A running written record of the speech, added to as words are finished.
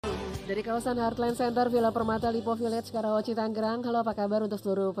Dari kawasan Heartland Center, Villa Permata, Lipo Village, Karawaci, Tangerang. Halo, apa kabar untuk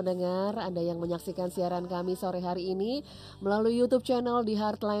seluruh pendengar Anda yang menyaksikan siaran kami sore hari ini melalui YouTube channel di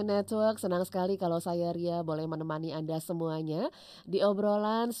Heartland Network. Senang sekali kalau saya Ria boleh menemani Anda semuanya di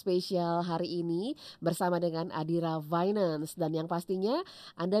obrolan spesial hari ini bersama dengan Aidira Finance. Dan yang pastinya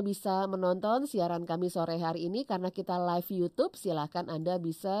Anda bisa menonton siaran kami sore hari ini karena kita live YouTube. Silahkan Anda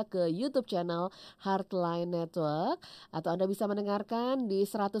bisa ke YouTube channel Heartland Network atau Anda bisa mendengarkan di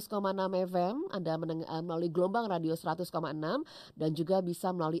 100,6 FM, Anda melalui gelombang radio 100,6 dan juga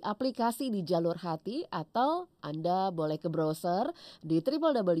bisa melalui aplikasi di jalur hati atau Anda boleh ke browser di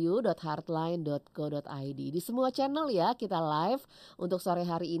www.heartline.co.id. Di semua channel ya kita live untuk sore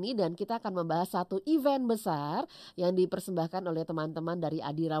hari ini dan kita akan membahas satu event besar yang dipersembahkan oleh teman-teman dari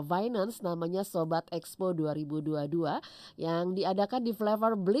Aidira Finance namanya Sobat Expo 2022 yang diadakan di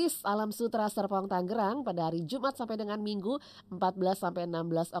FlavorBlissAlamSutera Serpong Tangerang pada hari Jumat sampai dengan Minggu 14 sampai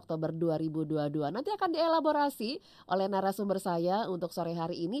 16 Oktober 2022. Nanti akan dielaborasi oleh narasumber saya untuk sore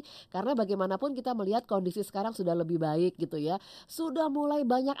hari ini karena bagaimanapun kita melihat kondisi sekarang sudah lebih baik gitu ya. Sudah mulai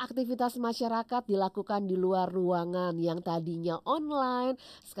banyak aktivitas masyarakat dilakukan di luar ruangan yang tadinya online,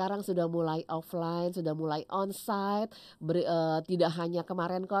 sekarang sudah mulai offline, sudah mulai onsite. Tidak hanya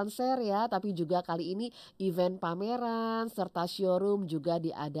kemarin konser ya, tapi juga kali ini event pameran serta showroom juga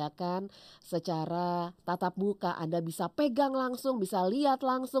diadakan secara tatap muka. Anda bisa pegang langsung, bisa lihat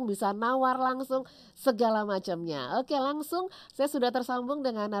langsung, bisa nawar langsung, segala macamnya. Oke, langsung saya sudah tersambung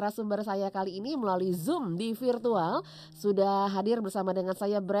dengan narasumber saya kali ini melalui Zoom di virtual. Sudah hadir bersama dengan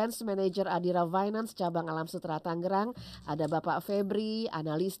saya Branch Manager Aidira Finance Cabang Sutera Tangerang. Ada Bapak Febri,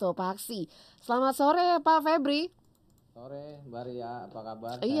 Analisto, Paksi. Selamat sore Pak Febri. Sore Mbak Ria, apa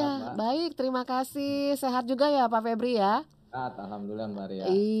kabar? Iya, Mbak? Baik, terima kasih. Sehat juga ya Pak Febri ya? Alhamdulillah Mbak Ria.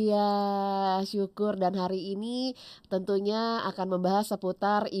 Iya, syukur. Dan hari ini tentunya akan membahas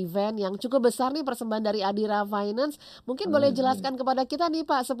seputar event yang cukup besar nih, persembahan dari Aidira Finance. Mungkin boleh jelaskan kepada kita nih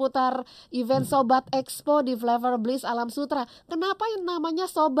Pak seputar event Sobat Expo di FlavorBlissAlamSutera. Kenapa yang namanya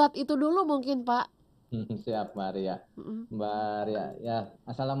Sobat itu dulu mungkin Pak? Siap Mbak Ria. Mbak Ria, ya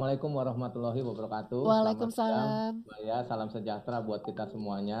Assalamualaikum warahmatullahi wabarakatuh. Waalaikumsalam. Mbak Ria, salam sejahtera buat kita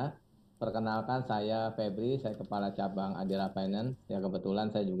semuanya. Perkenalkan saya Febri, saya Kepala Cabang Aidira Finance. Ya kebetulan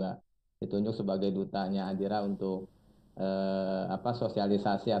saya juga ditunjuk sebagai dutanya Aidira untuk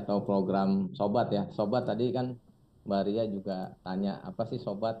sosialisasi atau program Sobat ya. Sobat tadi kan Mbak Ria juga tanya apa sih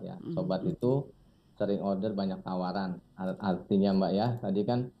Sobat ya. Sobat itu sering order banyak tawaran. Artinya Mbak ya, tadi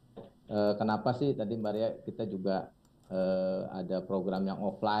kan kenapa sih tadi Mbak Ria kita juga ada program yang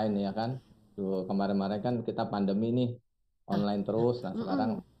offline ya kan. Kemarin-kemarin kan kita pandemi nih online terus. Nah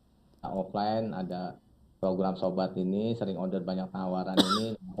sekarang offline ada program Sobat ini sering order banyak tawaran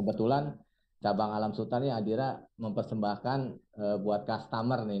ini. Kebetulan Cabang Alam Sutera nih Aidira mempersembahkan buat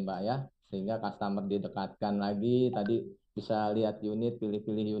customer nih Mbak ya. Sehingga customer didekatkan lagi. Tadi bisa lihat unit,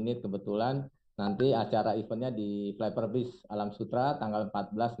 pilih-pilih unit. Kebetulan nanti acara eventnya di FlavorBlissAlamSutera tanggal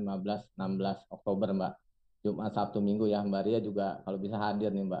 14, 15, 16 Oktober Mbak. Jumat, Sabtu, Minggu ya Mbak Ria juga kalau bisa hadir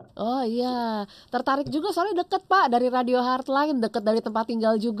nih Mbak. Oh iya, tertarik juga soalnya deket Pak dari Radio Heartline, deket dari tempat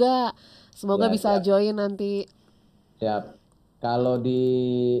tinggal juga. Semoga Ya, bisa join nanti. Siap. Kalau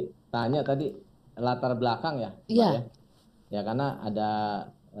ditanya tadi latar belakang ya Mbak Iya. ya. Ya karena ada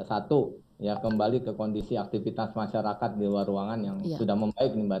satu ya kembali ke kondisi aktivitas masyarakat di luar ruangan yang sudah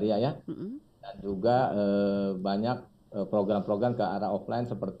membaik nih Mbak Ria ya. Dan juga banyak program-program ke arah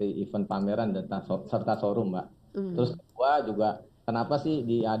offline seperti event pameran dan serta showroom Mbak. Terus kedua juga kenapa sih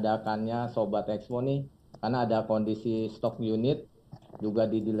diadakannya Sobat Expo nih? Karena ada kondisi stok unit juga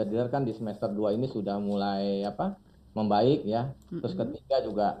di dealer-dealer kan di semester 2 ini sudah mulai membaik ya. Terus ketiga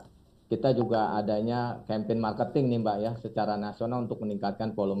juga kita juga adanya campaign marketing nih Mbak ya secara nasional untuk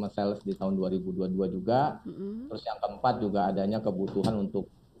meningkatkan volume sales di tahun 2022 juga. Terus yang keempat juga adanya kebutuhan untuk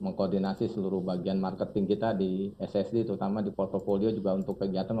mengkoordinasi seluruh bagian marketing kita di SSD terutama di portofolio juga untuk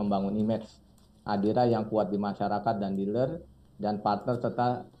kegiatan membangun image Aidira yang kuat di masyarakat dan dealer dan partner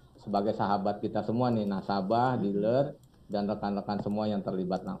serta sebagai sahabat kita semua nih nasabah, dealer dan rekan-rekan semua yang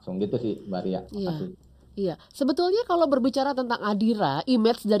terlibat langsung gitu sih Mbak Ria. Makasih. Iya, sebetulnya kalau berbicara tentang Aidira,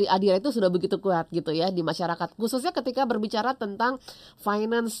 image dari Aidira itu sudah begitu kuat gitu ya di masyarakat. Khususnya ketika berbicara tentang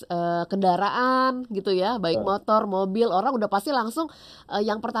finance kendaraan gitu ya, baik motor, mobil, orang udah pasti langsung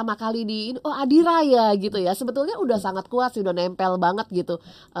yang pertama kali oh Aidira ya gitu ya. Sebetulnya udah sangat kuat sih, udah nempel banget gitu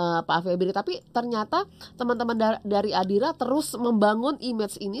Pak Febri. Tapi ternyata teman-teman dari Aidira terus membangun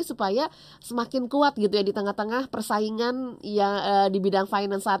image ini supaya semakin kuat gitu ya di tengah-tengah persaingan yang di bidang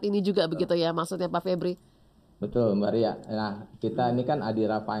finance saat ini juga begitu ya maksudnya Pak Febri. Betul Mbak Ria. Nah kita ini kan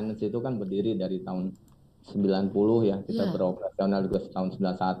Aidira Finance itu kan berdiri dari tahun 90 ya. Kita beroperasional juga tahun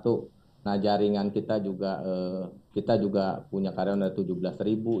 91. Nah, jaringan kita juga punya karyawan ada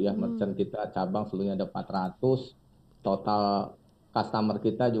 17.000 ya, merchant kita cabang seluruhnya ada 400, total customer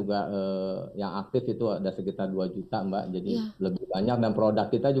kita juga yang aktif itu ada sekitar 2 juta Mbak, jadi lebih banyak, dan produk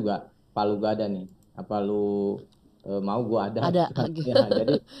kita juga palu gak ada nih, apa lu mau gua ada gitu. ya,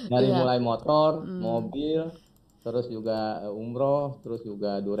 jadi dari mulai motor, mobil, terus juga umroh, terus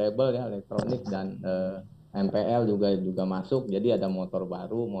juga durable ya, elektronik, dan MPL juga masuk, jadi ada motor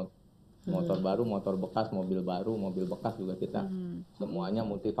baru, motor bekas, mobil baru, mobil bekas juga kita semuanya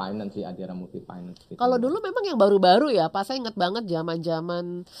multi finance sih, Adira multi finance. Kalau dulu memang yang baru-baru ya, Pak, saya ingat banget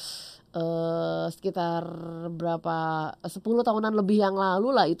zaman-zaman sekitar berapa 10 tahunan lebih yang lalu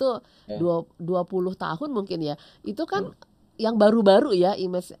lah, itu 20 tahun mungkin ya. Itu kan yang baru-baru ya,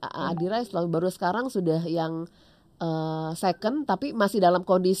 image Adira selalu baru. Sekarang sudah yang second tapi masih dalam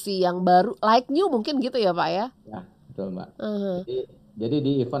kondisi yang baru, like new mungkin gitu ya Pak ya? Ya, betul Mbak. Jadi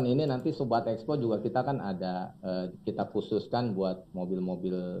di event ini nanti Sobat Expo juga kita kan ada, kita khususkan buat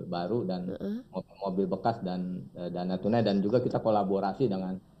mobil-mobil baru dan mobil-mobil bekas dan dana tunai, dan juga kita kolaborasi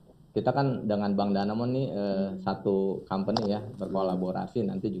kita kan dengan Bank Danamon nih, satu company ya, berkolaborasi,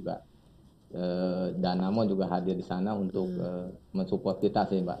 nanti juga Danamon juga hadir di sana untuk mensupport kita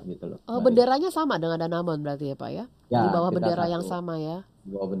sih Mbak, gitu loh. Oh, benderanya sama dengan Danamon berarti ya Pak ya? Di bawah bendera yang sama ya?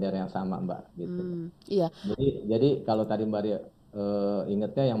 Di bawah bendera yang sama Mbak, gitu. Iya. Jadi kalau tadi Mbak Ria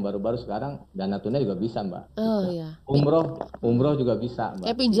ingetnya yang baru-baru sekarang dana tunai juga bisa Mbak. Iya. Umroh juga bisa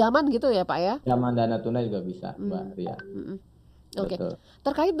Mbak. Pinjaman gitu ya Pak ya? Pinjaman dana tunai juga bisa Mbak Ria. Oke.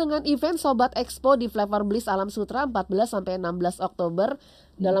 Terkait dengan event Sobat Expo di FlavorBlissAlamSutera 14 sampai 16 Oktober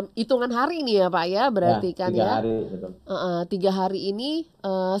dalam hitungan hari ini ya Pak ya, berarti kan 3 ya. hari, betul. 3 hari ini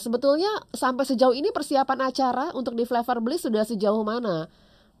sebetulnya sampai sejauh ini persiapan acara untuk di FlavorBliss sudah sejauh mana,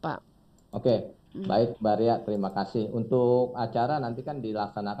 Pak? Oke. Baik Mbak Ria, terima kasih. Untuk acara nanti kan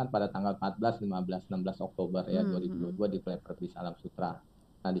dilaksanakan pada tanggal 14, 15, 16 Oktober ya 2022 di FlavorBlissAlamSutera.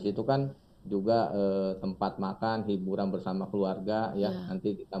 Nah, di situ kan juga tempat makan, hiburan bersama keluarga ya.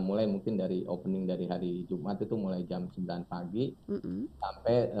 Nanti kita mulai mungkin dari opening dari hari Jumat itu mulai jam 9 pagi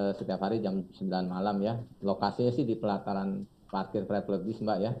sampai setiap hari jam 9 malam ya. Lokasinya sih di pelataran parkir FlavorBliss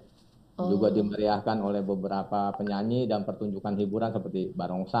Mbak ya. Juga dimeriahkan oleh beberapa penyanyi dan pertunjukan hiburan seperti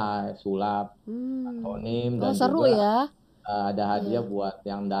barongsai, sulap, pantomim, dan seru juga ya. Ada hadiah buat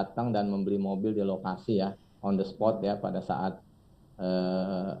yang datang dan membeli mobil di lokasi ya, on the spot ya, pada saat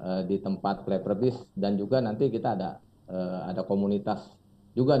di tempat FlavorBliss. Dan juga nanti kita ada komunitas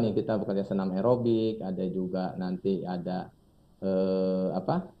juga nih, kita bekerja senam aerobik, ada juga nanti ada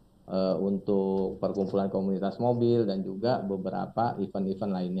untuk perkumpulan komunitas mobil, dan juga beberapa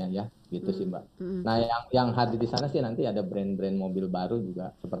event-event lainnya ya, gitu sih Mbak. Nah, yang hadir di sana sih nanti ada brand-brand mobil baru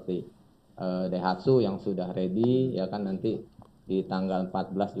juga seperti Daihatsu yang sudah ready ya kan, nanti di tanggal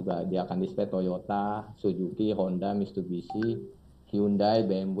 14 juga dia akan display Toyota, Suzuki, Honda, Mitsubishi, Hyundai,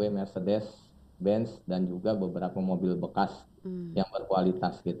 BMW, Mercedes, Benz, dan juga beberapa mobil bekas yang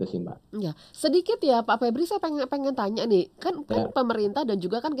berkualitas gitu sih Mbak. Ya, sedikit ya Pak Febri, saya pengen tanya nih, kan pemerintah dan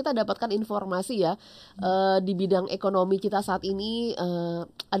juga kan kita dapatkan informasi ya di bidang ekonomi kita saat ini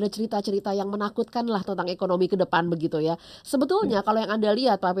ada cerita-cerita yang menakutkan lah tentang ekonomi ke depan begitu ya. Sebetulnya kalau yang Anda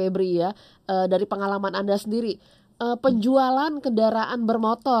lihat Pak Febri ya, dari pengalaman Anda sendiri, penjualan kendaraan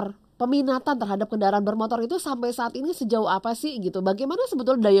bermotor, peminatan terhadap kendaraan bermotor itu sampai saat ini sejauh apa sih gitu? Bagaimana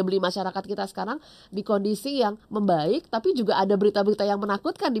sebetulnya daya beli masyarakat kita sekarang di kondisi yang membaik, tapi juga ada berita-berita yang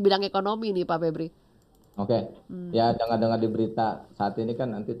menakutkan di bidang ekonomi nih Pak Febri? Oke, ya dengar-dengar di berita saat ini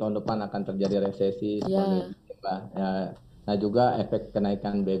kan nanti tahun depan akan terjadi resesi seperti itu Mbak. Ya, nah juga efek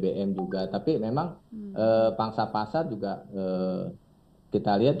kenaikan BBM juga, tapi memang pangsa pasar juga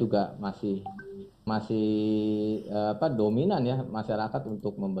kita lihat juga masih dominan ya masyarakat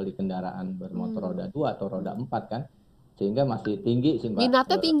untuk membeli kendaraan bermotor roda 2 atau roda 4 kan, sehingga masih tinggi sih Mbak.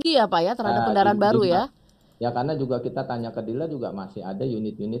 Minatnya tinggi ya Pak ya terhadap kendaraan baru ya? Ya karena juga kita tanya ke dealer juga masih ada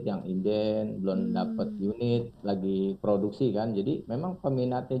unit-unit yang inden, belum dapat unit lagi produksi kan, jadi memang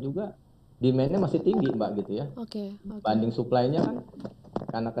peminatnya juga, demand-nya masih tinggi Mbak gitu ya. Banding supply-nya kan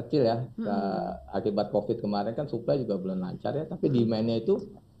karena kecil ya, akibat COVID kemarin kan supply juga belum lancar ya, tapi demand-nya itu.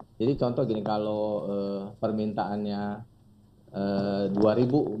 Jadi contoh gini, kalau permintaannya 2.000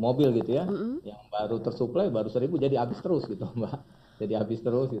 mobil gitu ya, yang baru tersuplai baru 1.000, jadi habis terus gitu Mbak. Jadi habis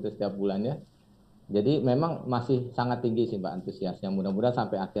terus gitu setiap bulannya. Jadi memang masih sangat tinggi sih Mbak antusiasnya. Mudah-mudahan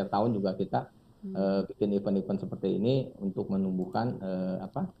sampai akhir tahun juga kita bikin event-event seperti ini untuk menumbuhkan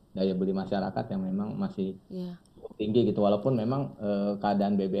daya beli masyarakat yang memang masih tinggi gitu. Walaupun memang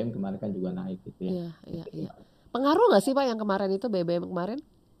keadaan BBM kemarin kan juga naik gitu ya. Iya. Pengaruh nggak sih Pak yang kemarin itu BBM kemarin?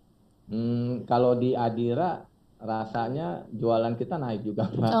 Kalau di Adira rasanya jualan kita naik juga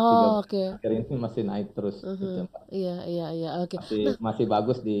Mbak. Oh, 3 bulan oke. terakhir ini masih naik terus gitu Mbak. Iya, oke. Masih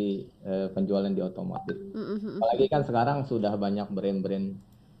bagus di penjualan di otomotif. Apalagi kan sekarang sudah banyak brand-brand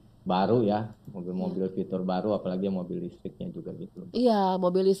baru ya, mobil-mobil fitur baru, apalagi mobil listriknya juga gitu. Iya,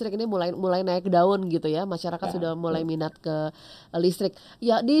 mobil listrik ini mulai naik daun gitu ya. Masyarakat sudah mulai minat ke listrik.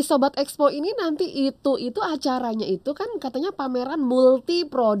 Ya, di Sobat Expo ini nanti itu acaranya itu kan katanya pameran multi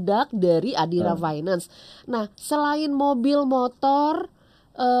produk dari Adira Finance. Nah, selain mobil motor,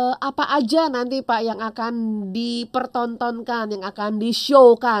 apa aja nanti Pak yang akan dipertontonkan, yang akan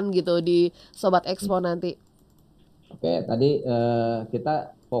di-show-kan gitu di Sobat Expo nanti? Oke, tadi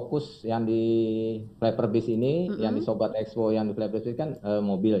kita fokus yang di FlavorBliss ini, yang di Sobat Expo, yang di FlavorBliss kan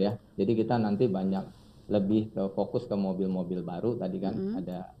mobil ya. Jadi kita nanti banyak lebih ke fokus ke mobil-mobil baru. Tadi kan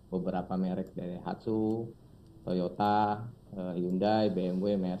ada beberapa merek dari Hatsu, Toyota, Hyundai,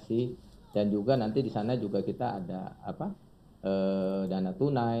 BMW, Mercy, dan juga nanti di sana juga kita ada dana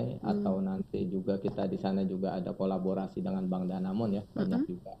tunai atau nanti juga kita di sana juga ada kolaborasi dengan Bank Danamon ya, banyak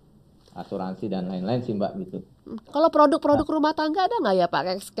juga asuransi dan lain-lain sih Mbak gitu. Kalau produk-produk rumah tangga ada nggak ya Pak?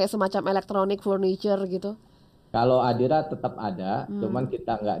 Kayak semacam elektronik, furniture gitu? Kalau Adira tetap ada, cuman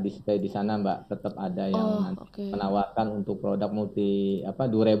kita nggak display di sana Mbak. Tetap ada yang nanti menawarkan untuk produk multi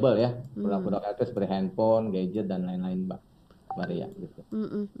durable ya, produk-produk elektronik seperti handphone, gadget dan lain-lain Mbak Maria gitu.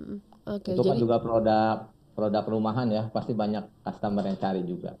 Itu kan juga produk rumahan ya, pasti banyak customer yang cari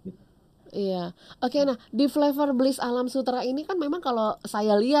juga gitu. Iya, oke. Nah di FlavorBlissAlamSutera ini kan memang kalau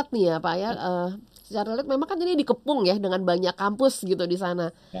saya lihat nih ya Pak ya, secara lihat memang kan ini dikepung ya dengan banyak kampus gitu di sana,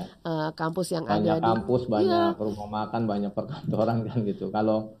 kampus yang banyak ada kampus, banyak rumah makan, banyak perkantoran kan gitu.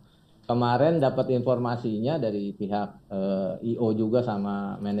 Kalau kemarin dapat informasinya dari pihak IO juga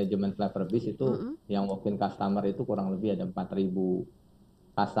sama manajemen FlavorBliss itu yang walk-in customer itu kurang lebih ada 4.000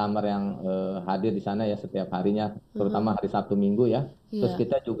 customer yang hadir di sana ya setiap harinya, terutama hari Sabtu Minggu ya. Terus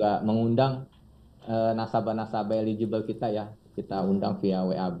kita juga mengundang nasabah-nasabah eligible kita ya. Kita undang via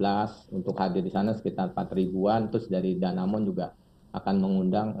WA Blast untuk hadir di sana sekitar 4.000-an. Terus dari Danamon juga akan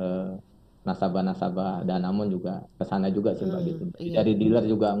mengundang nasabah-nasabah Danamon juga ke sana juga sih Mbak gitu. Dari dealer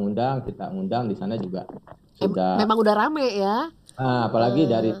juga ngundang, kita undang di sana juga sudah. Memang udah rame ya. Apalagi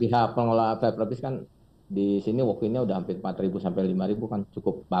dari pihak pengelola FlavorBliss kan di sini walk-innya udah hampir 4.000 sampai 5.000 kan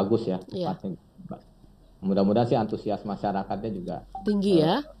cukup bagus ya tempatnya. Mudah-mudahan sih antusias masyarakatnya juga tinggi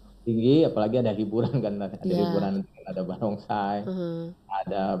ya. Tinggi, apalagi ada hiburan kan, ada hiburan, ada barongsai,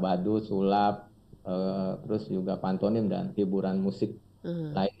 ada badut, sulap, terus juga pantomim dan hiburan musik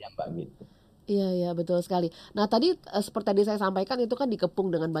lainnya Mbak gitu. Iya, betul sekali. Nah tadi seperti tadi saya sampaikan itu kan dikepung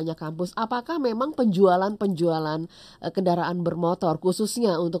dengan banyak kampus. Apakah memang penjualan kendaraan bermotor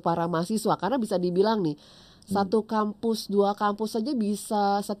khususnya untuk para mahasiswa? Karena bisa dibilang nih, satu kampus, 2 kampus saja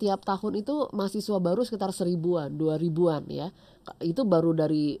bisa setiap tahun itu mahasiswa baru sekitar 1.000-an, 2.000-an ya. Itu baru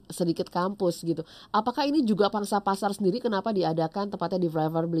dari sedikit kampus gitu. Apakah ini juga pangsa pasar sendiri kenapa diadakan tepatnya di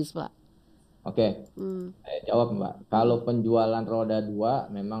FlavorBliss Pak? Oke, saya jawab Mbak. Kalau penjualan roda 2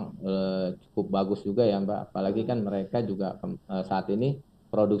 memang cukup bagus juga ya Mbak. Apalagi kan mereka juga saat ini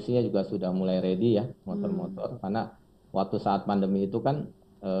produksinya juga sudah mulai ready ya motor-motor. Karena waktu saat pandemi itu kan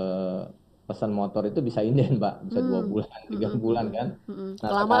pesan motor itu bisa inden Mbak, bisa 2 bulan, 3 bulan kan. Nah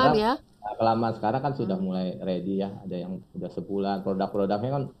Kelamaan ya? Kelamaan sekarang kan sudah mulai ready ya. Ada yang sudah sebulan. Produk-produknya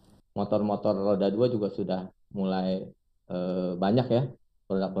kan motor-motor roda 2 juga sudah mulai banyak ya.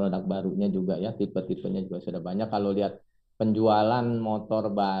 Produk-produk barunya juga ya, tipe-tipenya juga sudah banyak. Kalau lihat penjualan motor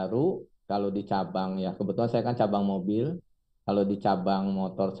baru, kalau di cabang ya, kebetulan saya kan cabang mobil. Kalau di cabang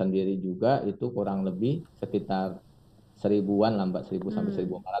motor sendiri juga itu kurang lebih sekitar 1.000-an lah Mbak, 1.000 sampai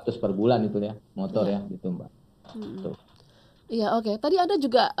 1.400 per bulan itu ya, motor ya gitu Mbak. Tuh. Iya, oke. Tadi Anda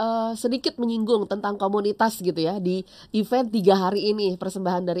juga sedikit menyinggung tentang komunitas gitu ya di event 3 hari ini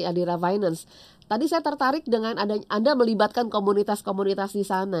persembahan dari Adira Finance. Tadi saya tertarik dengan Anda melibatkan komunitas-komunitas di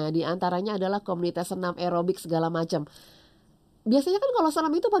sana. Di antaranya adalah komunitas senam aerobik segala macam. Biasanya kan kalau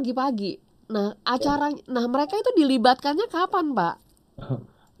senam itu pagi-pagi. Nah, mereka itu dilibatkannya kapan, Pak?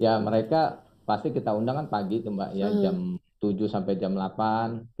 Ya, mereka pasti kita undang kan pagi tuh Mbak ya, jam 7 sampai jam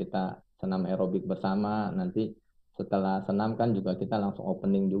 8 kita senam aerobik bersama. Nanti setelah senam kan juga kita langsung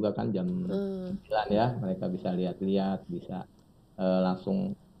opening juga kan jam 9 ya. Mereka bisa lihat-lihat, bisa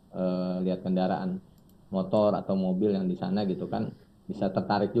langsung lihat kendaraan motor atau mobil yang di sana gitu kan, bisa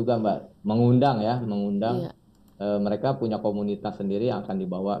tertarik juga Mbak, mengundang mereka punya komunitas sendiri yang akan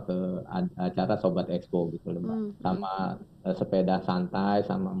dibawa ke acara Sobat Expo gitu loh Mbak, sama sepeda santai,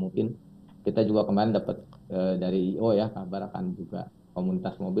 sama mungkin kita juga kemarin dapat dari IO ya kabar akan juga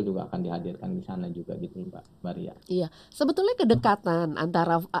komunitas mobil juga akan dihadirkan di sana juga gitu Mbak Maria. Iya, sebetulnya kedekatan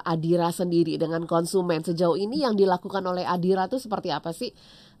antara Adira sendiri dengan konsumen sejauh ini yang dilakukan oleh Adira tuh seperti apa sih?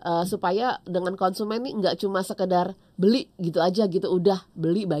 Supaya dengan konsumen nih nggak cuma sekedar beli gitu aja gitu, udah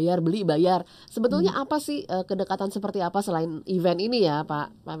beli bayar. Sebetulnya apa sih kedekatan seperti apa selain event ini ya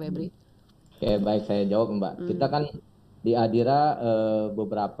Pak Febri? Oke, baik, saya jawab Mbak. Kita kan di Adira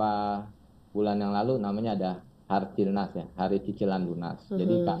beberapa bulan yang lalu namanya ada Hartilnas ya, hari cicilan lunas.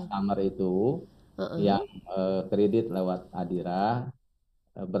 Jadi customer itu yang kredit lewat Adira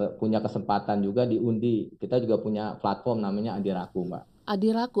punya kesempatan juga diundi. Kita juga punya platform namanya Adiraku, Mbak.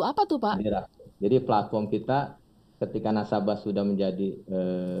 Adiraku, apa tuh Pak? Adiraku. Jadi platform kita ketika nasabah sudah menjadi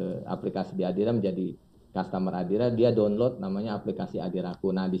aplikasi di Adira, menjadi customer Adira, dia download namanya aplikasi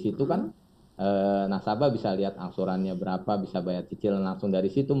Adiraku. Nah, di situ kan nasabah bisa lihat angsurannya berapa, bisa bayar cicilan langsung dari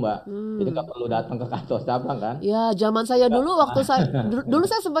situ Mbak. Jadi nggak perlu datang ke kantor cabang kan? Ya, zaman saya dulu waktu dulu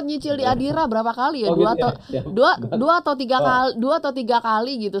saya sempat nyicil di Adira berapa kali ya? Oh Dua gitu atau ya. dua atau tiga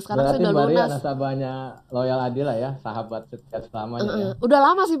kali gitu. Sekarang Berarti sudah Mbak Ria lunas. nasabahnya loyal Adira ya, sahabat selamanya ya. Udah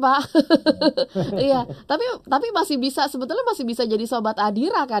lama sih Pak. Iya, tapi sebetulnya masih bisa jadi sobat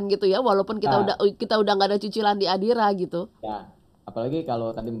Adira kan gitu ya, walaupun kita udah nggak ada cicilan di Adira gitu. Ya, apalagi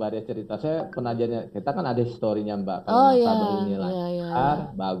kalau tadi Mbak Ria cerita, saya pernah jadi, kita kan ada historinya Mbak, kalau Oh nasabah ya, ini ya.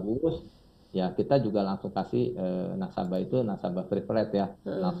 bagus, ya kita juga langsung kasih nasabah itu nasabah preferred ya,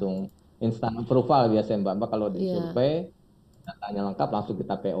 langsung instant approval biasanya Mbak kalau di survei, datanya lengkap langsung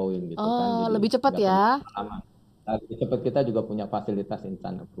kita PO-in gitu kan. Oh, Jadi lebih cepat ya. lebih cepat, kita juga punya fasilitas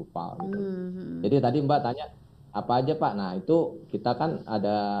instant approval gitu. Jadi tadi Mbak tanya apa aja Pak? Nah itu kita kan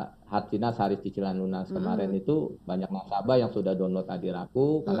ada Hartinas hari cicilan lunas kemarin itu banyak nasabah yang sudah download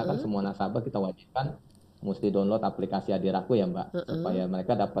Adiraku, karena kan semua nasabah kita wajibkan mesti download aplikasi Adiraku ya Mbak, supaya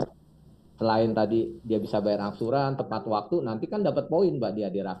mereka dapat, selain tadi dia bisa bayar angsuran tepat waktu, nanti kan dapat poin Mbak di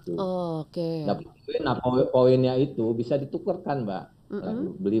Adiraku. Oke. Dapat poin, nah poinnya itu bisa ditukarkan Mbak,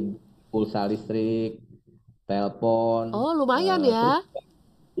 beli pulsa listrik, telepon. Oh lumayan ya.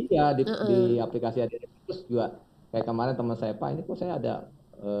 Terus iya di aplikasi Aidira. Terus juga kayak kemarin teman saya, Pak ini kok saya ada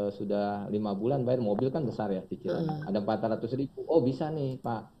sudah 5 bulan bayar mobil kan besar ya cicilan, ada 400.000. Oh bisa nih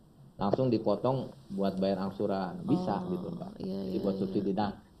Pak, langsung dipotong buat bayar angsuran, bisa gitu Pak. Jadi buat subsidi.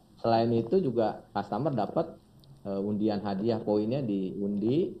 Nah selain itu juga customer dapat undian hadiah, poinnya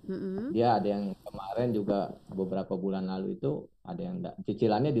diundi. Dia ada yang kemarin juga beberapa bulan lalu itu ada yang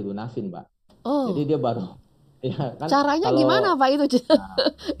cicilannya dilunasin Mbak. Jadi dia baru ya kan. Caranya gimana Pak itu?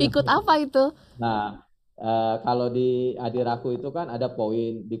 Ikut apa itu? Nah, kalau di Adiraku itu kan ada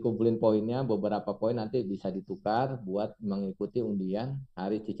poin, dikumpulin poinnya, beberapa poin nanti bisa ditukar buat mengikuti undian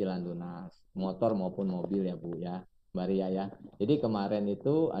hari cicilan lunas, motor maupun mobil ya Bu ya, Mbak Ria ya. Jadi kemarin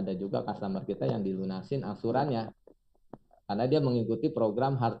itu ada juga customer kita yang dilunasin angsurannya, karena dia mengikuti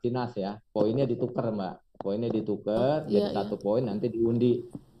program Hartinas ya, poinnya ditukar Mbak, poinnya ditukar jadi satu poin nanti diundi.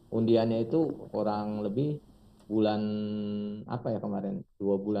 Undiannya itu kurang lebih bulan apa ya kemarin,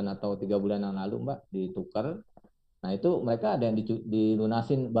 2 bulan atau 3 bulan yang lalu Mbak ditukar. Nah itu mereka ada yang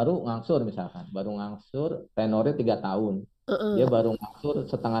dilunasin baru ngangsur, misalkan baru ngangsur tenornya 3 tahun, dia baru ngangsur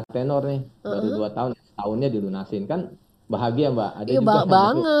setengah tenor nih, baru 2 tahun, setahunnya dilunasin, kan bahagia Mbak. Ada juga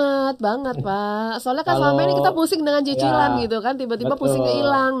banget Pak. Soalnya kan selama ini kita pusing dengan cicilan gitu kan, tiba-tiba pusingnya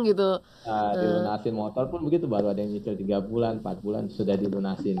hilang gitu. Nah, dilunasin motor pun begitu, baru ada yang nyicil 3 bulan, 4 bulan sudah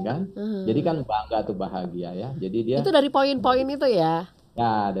dilunasin kan. Jadi kan bangga tuh, bahagia ya. Jadi dia itu dari poin-poin itu ya?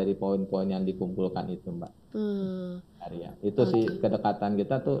 Ya, dari poin-poin yang dikumpulkan itu Mbak. Itu sih kedekatan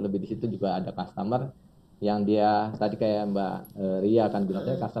kita tuh, lebih di situ juga ada customer yang dia tadi kayak Mbak Ria kan bilang,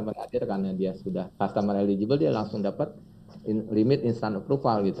 saya customer hadir karena dia sudah customer eligible, dia langsung dapat limit instant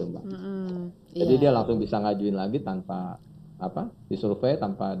approval gitu Mbak. Jadi dia langsung bisa ngajuin lagi tanpa disurvei,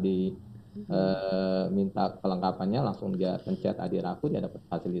 tanpa minta kelengkapannya, langsung dia pencet Adiraku, dia dapat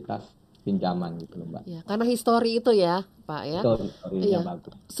fasilitas pinjaman gitu loh Mbak. Ya, karena histori itu ya Pak ya. Historinya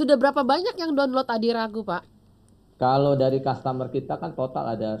bagus. Sudah berapa banyak yang download Adiraku Pak? Kalau dari customer kita kan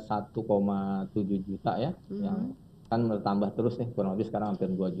total ada 1,7 juta ya, yang kan bertambah terus nih, kurang lebih sekarang hampir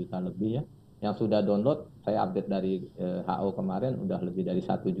 2 juta lebih ya. Yang sudah download, saya update dari HO kemarin udah lebih dari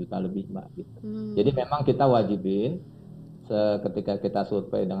 1 juta lebih Mbak gitu. Jadi memang kita wajibin ketika kita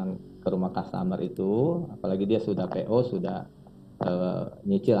survei dengan ke rumah customer itu, apalagi dia sudah PO, sudah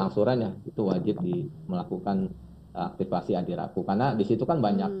nyicil angsurannya, itu wajib melakukan aktivasi Adiraku, karena di situ kan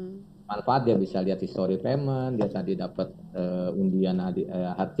banyak manfaat. Dia bisa lihat history payment, dia tadi dapat undian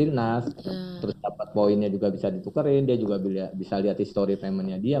Hartinas, terus dapat poinnya juga bisa ditukerin, dia juga bisa lihat history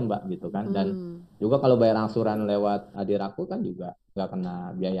paymentnya dia Mbak gitu kan. Dan juga kalau bayar angsuran lewat Adiraku kan juga nggak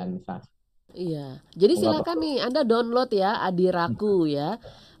kena biaya administrasi. Iya, jadi Nggak silakan perlu. nih Anda download ya Adiraku ya,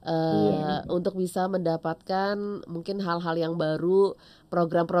 Iya gitu. untuk bisa mendapatkan mungkin hal-hal yang baru,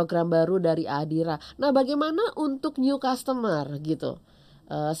 program-program baru dari Adira. Nah, bagaimana untuk new customer gitu?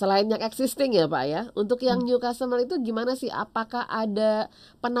 Selain yang existing ya Pak ya, untuk yang new customer itu gimana sih? Apakah ada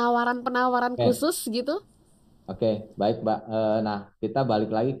penawaran-penawaran Oke. khusus gitu? Oke, baik Mbak. Nah, kita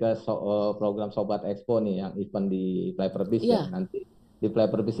balik lagi ke program Sobat Expo nih, yang event di FlavorBliss ya. Iya, Nanti di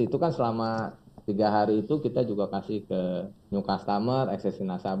FlavorBliss itu kan selama 3 hari itu kita juga kasih ke new customer, eksistensi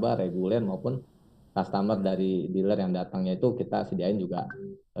nasabah, reguler maupun customer dari dealer yang datangnya itu kita sediain juga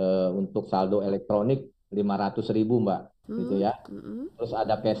untuk saldo elektronik 500.000 Mbak, gitu hmm, ya. mm-mm. Terus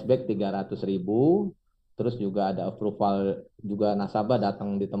ada cashback 300.000. Terus juga ada approval juga nasabah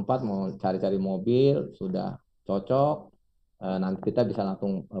datang di tempat mau cari-cari mobil, sudah cocok, nanti kita bisa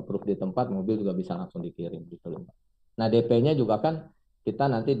langsung approve di tempat, mobil juga bisa langsung dikirim gitu loh Mbak. Nah DP-nya juga kan kita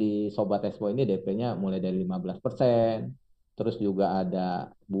nanti di Sobat Expo ini DP-nya mulai dari 15%, terus juga ada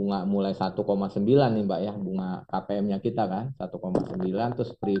bunga mulai 1,9 nih Mbak ya, bunga KPM-nya kita kan 1,9,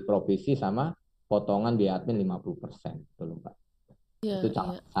 terus free provisi sama potongan biaya admin 50% gitu loh Mbak. Iya, Itu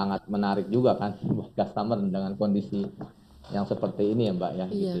iya, sangat menarik juga kan buat customer dengan kondisi yang seperti ini ya Mbak ya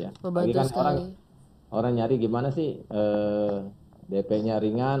iya, gitu ya. Lagi membantu kan orang sekali. orang nyari gimana sih DP-nya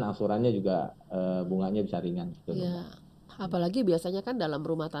ringan, angsurannya juga bunganya bisa ringan gitu loh Mbak. Iya, apalagi biasanya kan dalam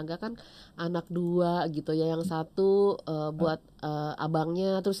rumah tangga kan anak dua gitu ya, yang satu buat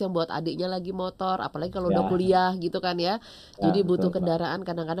abangnya, terus yang buat adiknya lagi motor, apalagi kalau udah Ya, kuliah gitu kan ya. ya Jadi betul butuh Mbak. kendaraan,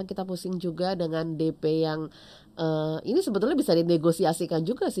 kadang-kadang kita pusing juga dengan DP yang ini sebetulnya bisa dinegosiasikan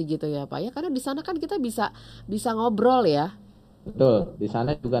juga sih gitu ya Pak ya, karena di sana kan kita bisa bisa ngobrol ya. Betul, di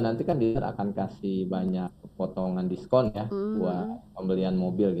sana juga nanti kan dia akan kasih banyak potongan diskon ya buat Mm-mm. pembelian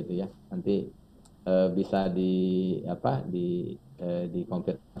mobil gitu ya. Nanti bisa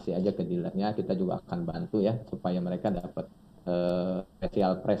dikonfirmasi aja ke dealernya, kita juga akan bantu ya supaya mereka dapat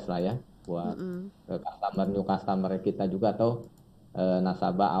special price lah ya buat Mm-mm. customer new customer kita juga atau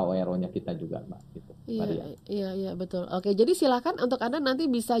nasabah AORO-nya kita juga Mbak gitu Iya, Maria. iya, iya, betul. Oke, jadi silakan untuk Anda nanti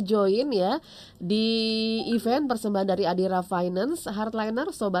bisa join ya di event persembahan dari Adira Finance Hardliner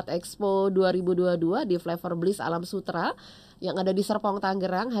Sobat Expo 2022 di Flavor Bliss Alam Sutera yang ada di Serpong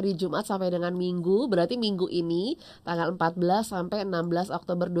Tangerang hari Jumat sampai dengan Minggu. Berarti minggu ini tanggal 14 sampai 16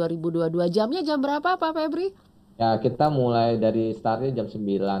 Oktober 2022. Jamnya jam berapa Pak Febri? Ya kita mulai dari startnya jam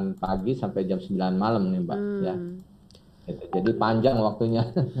 9 pagi sampai jam 9 malam nih Mbak ya. Hmm. Gitu. Jadi panjang waktunya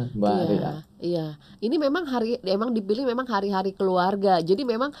Mbak Iya, Ria. iya. Ini memang emang dipilih memang hari-hari keluarga. Jadi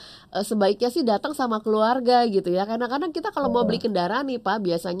memang sebaiknya sih datang sama keluarga gitu ya. Kadang-kadang kita kalau mau beli kendaraan nih Pak,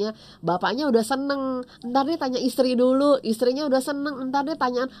 biasanya bapaknya udah seneng, ntar dia tanya istri dulu, istrinya udah seneng, ntar dia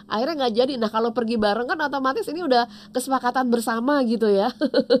tanya, akhirnya nggak jadi. Nah kalau pergi bareng kan otomatis ini udah kesepakatan bersama gitu ya.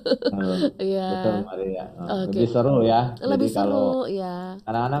 Eh, Iya, betul Mbak Ria. oke. Lebih seru ya. Jadi Lebih kalau seru ya.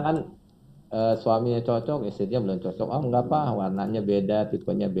 kadang-kadang kan suaminya cocok, istrinya belum cocok. Oh enggak Pak, warnanya beda,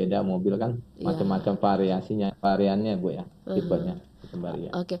 tipenya beda, mobil kan Iya. macam-macam variannya Bu ya, tipenya. Heeh. Gitu Mbak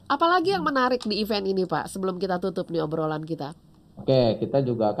Ria. Oke. Apalagi yang menarik di event ini Pak? Sebelum kita tutup nih obrolan kita. Oke, kita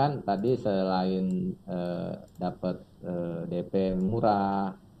juga kan tadi selain dapat DP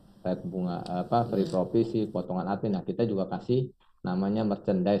murah, rate bunga free Iya. provisi, potongan admin. Nah, kita juga kasih namanya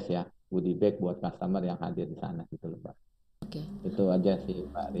merchandise ya, goodie bag buat customer yang hadir di sana gitu loh, Pak. Oke. Itu aja sih,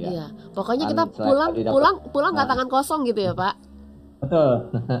 Pak Ria. Iya, pokoknya Kan kita selain pulang tadi dapat, pulang pulang nggak nah, tangan kosong gitu ya Pak. betul,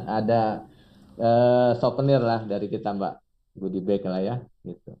 ada souvenir lah dari kita, Mbak, goodie bag lah ya,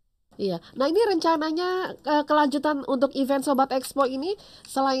 gitu. Iya. Nah ini rencananya kelanjutan untuk event Sobat Expo ini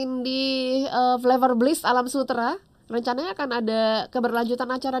selain di Flavor Bliss Alam Sutera, rencananya akan ada keberlanjutan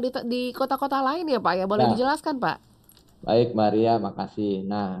acara di kota-kota lain ya Pak ya. Boleh Ya, dijelaskan Pak? baik, Maria, makasih.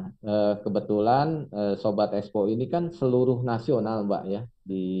 Nah, kebetulan Sobat Expo ini kan seluruh nasional, Mbak ya,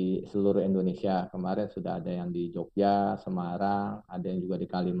 di seluruh Indonesia. Kemarin sudah ada yang di Jogja, Semarang, ada yang juga di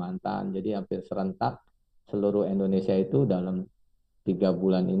Kalimantan. Jadi hampir serentak seluruh Indonesia itu dalam 3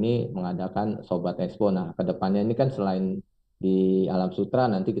 bulan ini mengadakan Sobat Expo. Nah, kedepannya ini kan selain di Alam Sutra,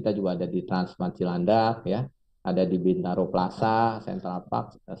 nanti kita juga ada di Transmart Cilandak ya, ada di Bintaro Plaza, Central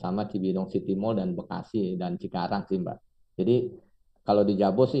Park, sama Cibinong City Mall dan Bekasi dan Cikarang sih Mbak. Jadi kalau di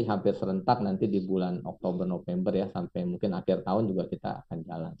Jabo sih hampir serentak nanti di bulan Oktober November ya sampai mungkin akhir tahun juga kita akan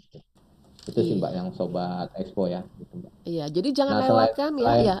jalan. Itu sih Mbak Iya. yang Sobat Expo ya gitu Mbak. Iya, jadi jangan Nah, selain lewatkan ya.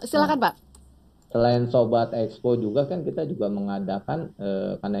 selain Ya, nah, silakan Pak. selain Sobat Expo juga kan kita juga mengadakan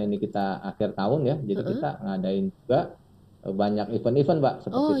karena ini kita akhir tahun ya, jadi Heeh. kita ngadain juga banyak event-event Mbak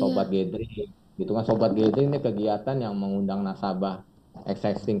seperti Oh Sobat iya. Gathering. Gitu kan Sobat Gathering ini kegiatan yang mengundang nasabah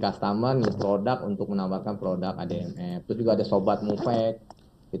existing customer new produk untuk menawarkan produk ADMF. Terus juga ada Sobat Mupek.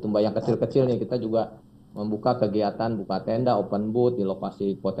 Itu Mbak yang kecil-kecil nih, kita juga membuka kegiatan buka tenda, open booth di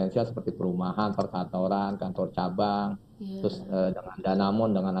lokasi potensial seperti perumahan, perkantoran, kantor cabang, terus dengan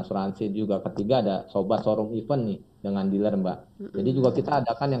Danamon, dengan asuransi juga. Ketiga ada Sobat Showroom Event nih dengan dealer Mbak. Jadi juga kita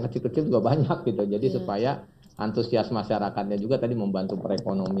adakan yang kecil-kecil juga banyak gitu. Jadi supaya antusias masyarakatnya juga tadi membantu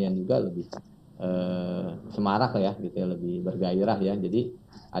perekonomian juga lebih semarak ya gitu ya, lebih bergairah ya. Jadi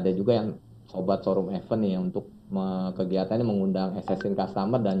ada juga yang Sobat Showroom Event nih untuk kegiatannya mengundang existing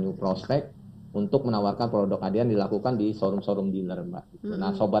customer dan new prospect untuk menawarkan produk Adira dilakukan di showroom-showroom dealer Mbak.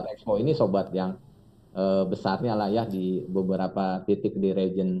 Nah Sobat Expo ini sobat yang besarnya lah ya di beberapa titik di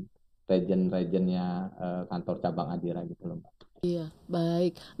regionnya kantor cabang Adira gitu loh Mbak. Iya,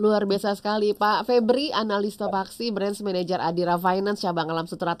 baik. Luar biasa sekali Pak Febri, Analisto Paksi, Branch Manager Adira Finance Cabang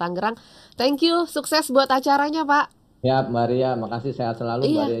Sutera Tangerang. Thank you, sukses buat acaranya Pak. Ya Mbak Ria, makasih, sehat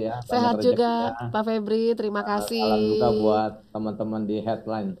selalu Mbak Ria ya. Sehat juga Pak Febri, terima kasih. Salam juga buat teman-teman di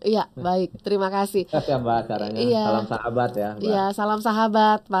headline. Iya, baik, terima kasih. Sukses ya Mbak acaranya. Salam sahabat ya Mbak. Iya, salam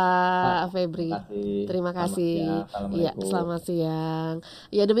sahabat Pak Febri. Terima kasih. Iya, selamat siang.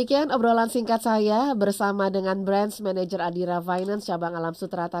 Ya, demikian obrolan singkat saya bersama dengan Branch Manager Adira Finance Cabang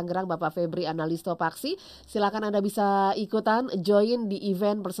Sutera Tangerang Bapak Febri Analisto Paksi. Silakan Anda bisa ikutan join di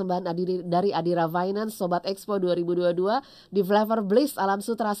event persembahan dari Adira Finance Sobat Expo 2022 di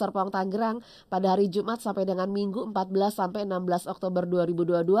FlavorBlissAlamSutera Serpong Tangerang pada hari Jumat sampai dengan Minggu 14 sampai 16 Oktober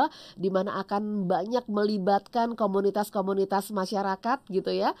 2022, di mana akan banyak melibatkan komunitas-komunitas masyarakat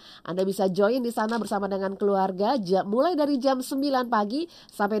gitu ya. Anda bisa join di sana bersama dengan keluarga mulai dari jam 9 pagi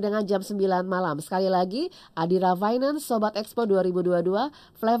sampai dengan jam 9 malam. Sekali lagi, Adira Finance Sobat Expo 2022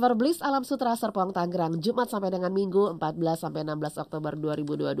 FlavorBlissAlamSutera Serpong Tangerang Jumat sampai dengan Minggu 14 sampai 16 Oktober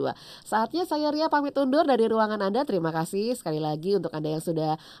 2022. Saatnya saya Ria pamit undur dari ruangan Anda. Terima kasih sekali lagi untuk Anda yang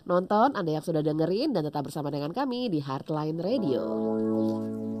sudah nonton, Anda yang sudah dengerin, dan tetap bersama dengan kami di Heartline Radio.